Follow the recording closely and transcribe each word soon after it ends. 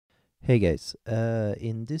Hey guys,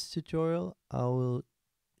 in this tutorial I will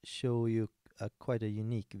show you quite a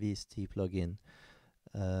unique VST plugin.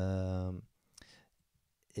 Um,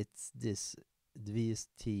 it's this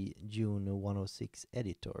VST juno-106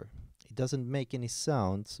 editor. It doesn't make any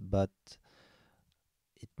sounds, but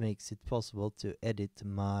it makes it possible to edit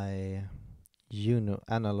my Juno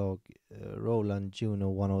analog Roland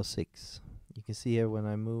juno-106. You can see here when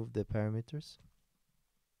I move the parameters.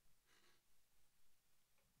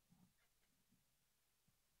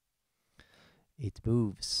 It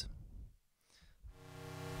moves.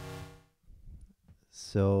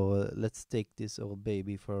 So let's take this old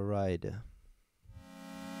baby for a ride.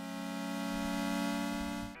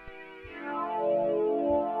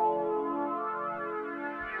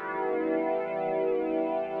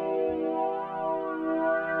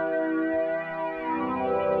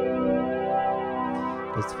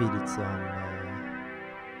 Let's feed it some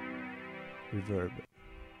reverb.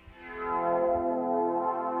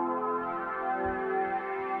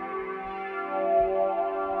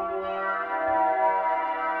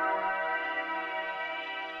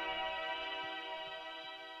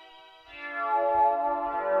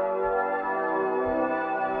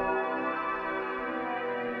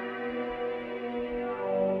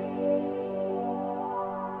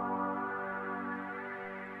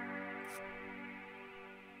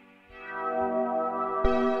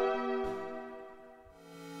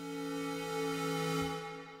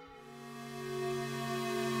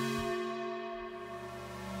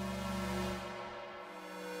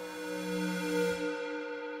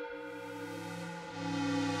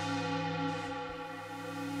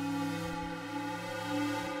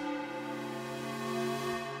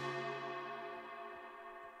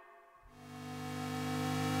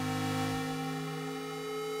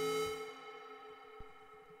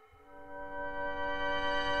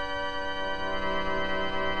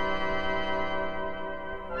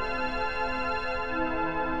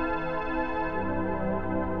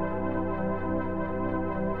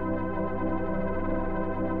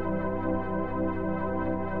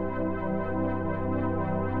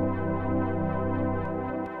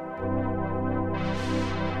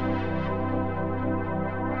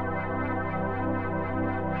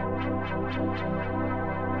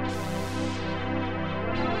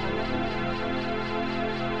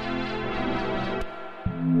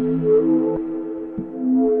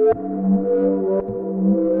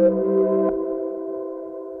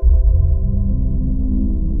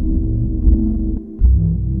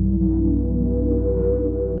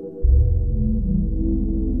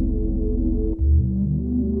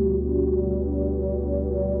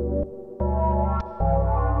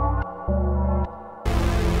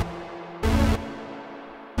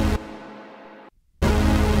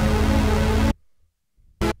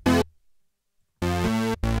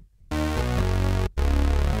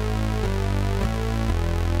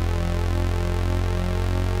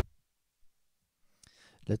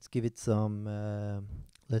 Let's give it some,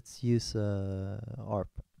 let's use ARP.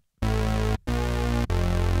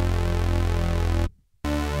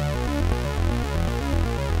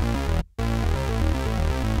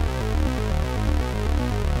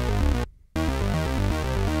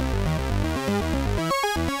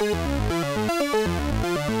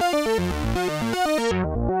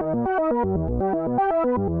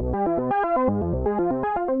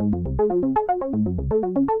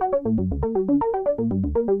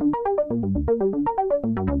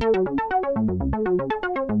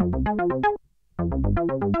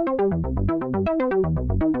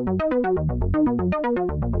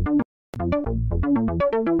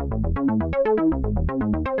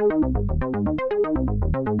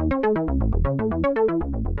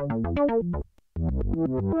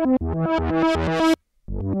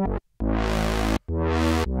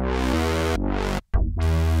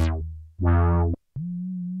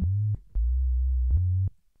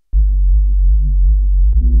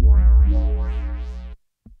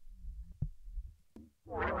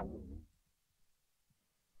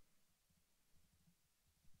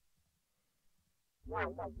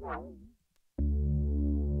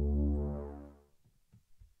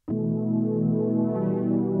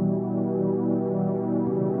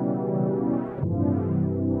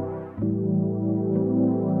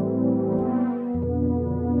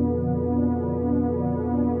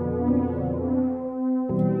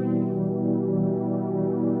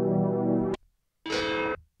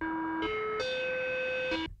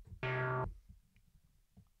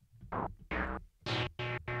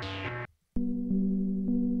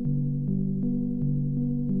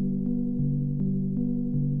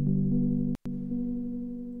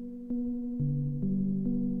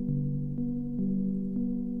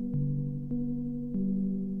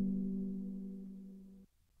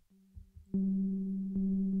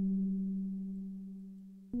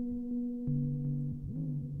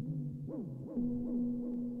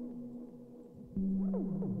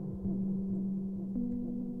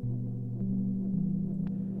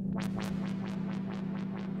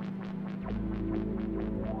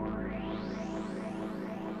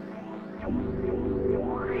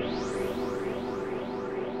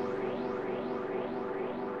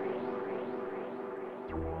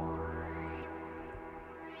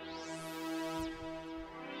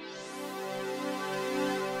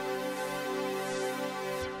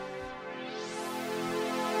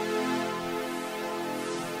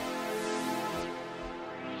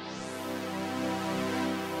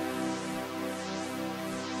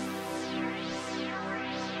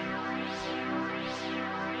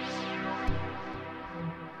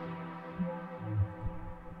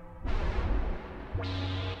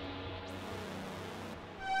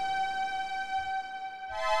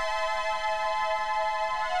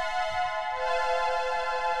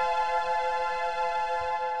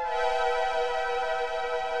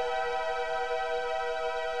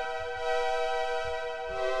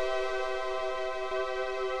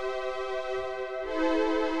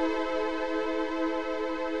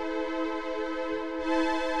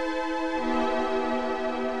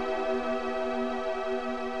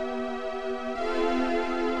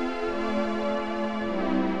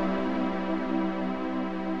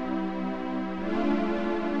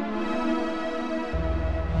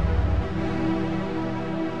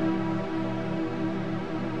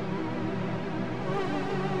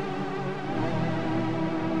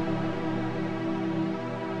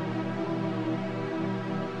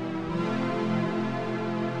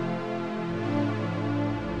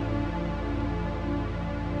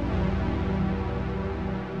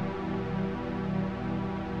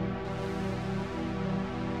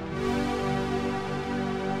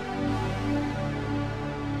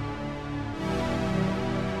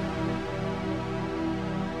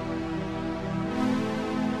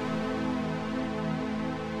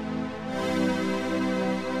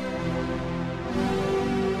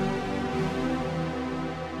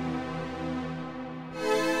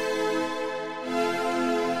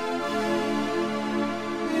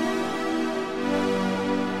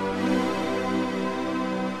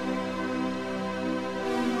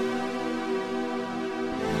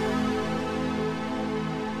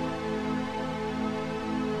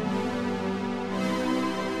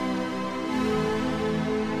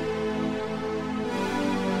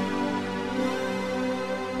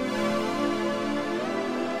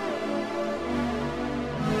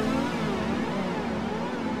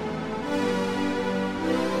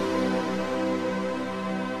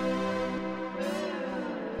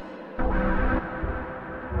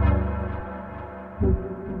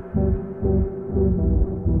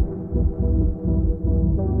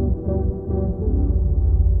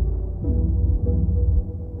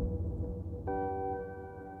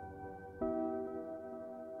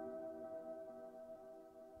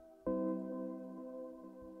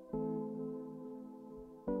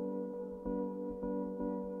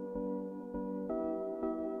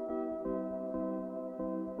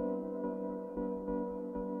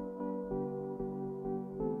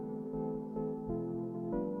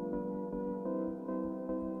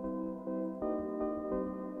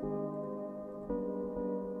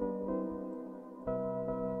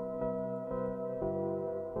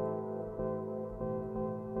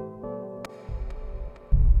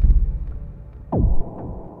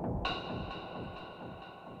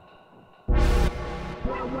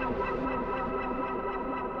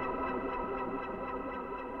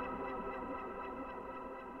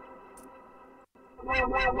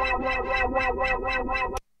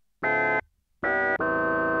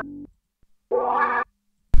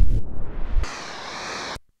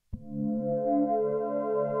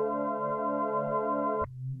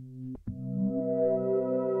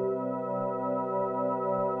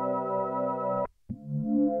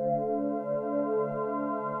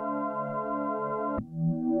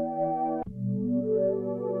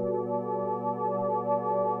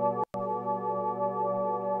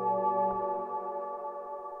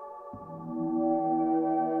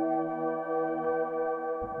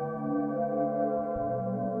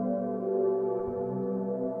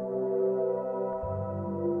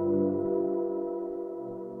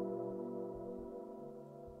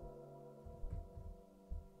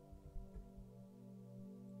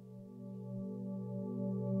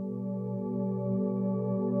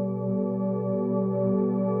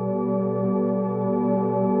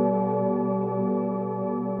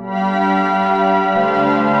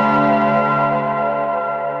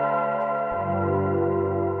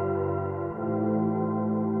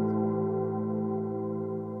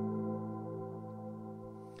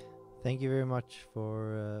 Thank you very much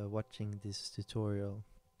for watching this tutorial.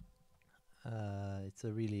 It's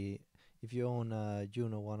a really, if you own a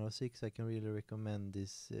Juno-106, I can really recommend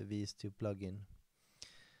this VS2 plugin.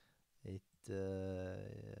 It,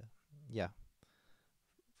 yeah,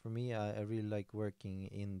 for me, I really like working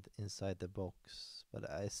inside the box, but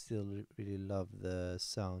I still really love the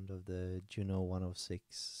sound of the Juno-106.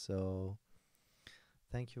 So,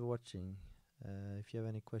 thank you for watching. If you have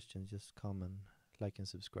any questions, just comment, like, and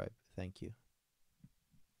subscribe. Thank you.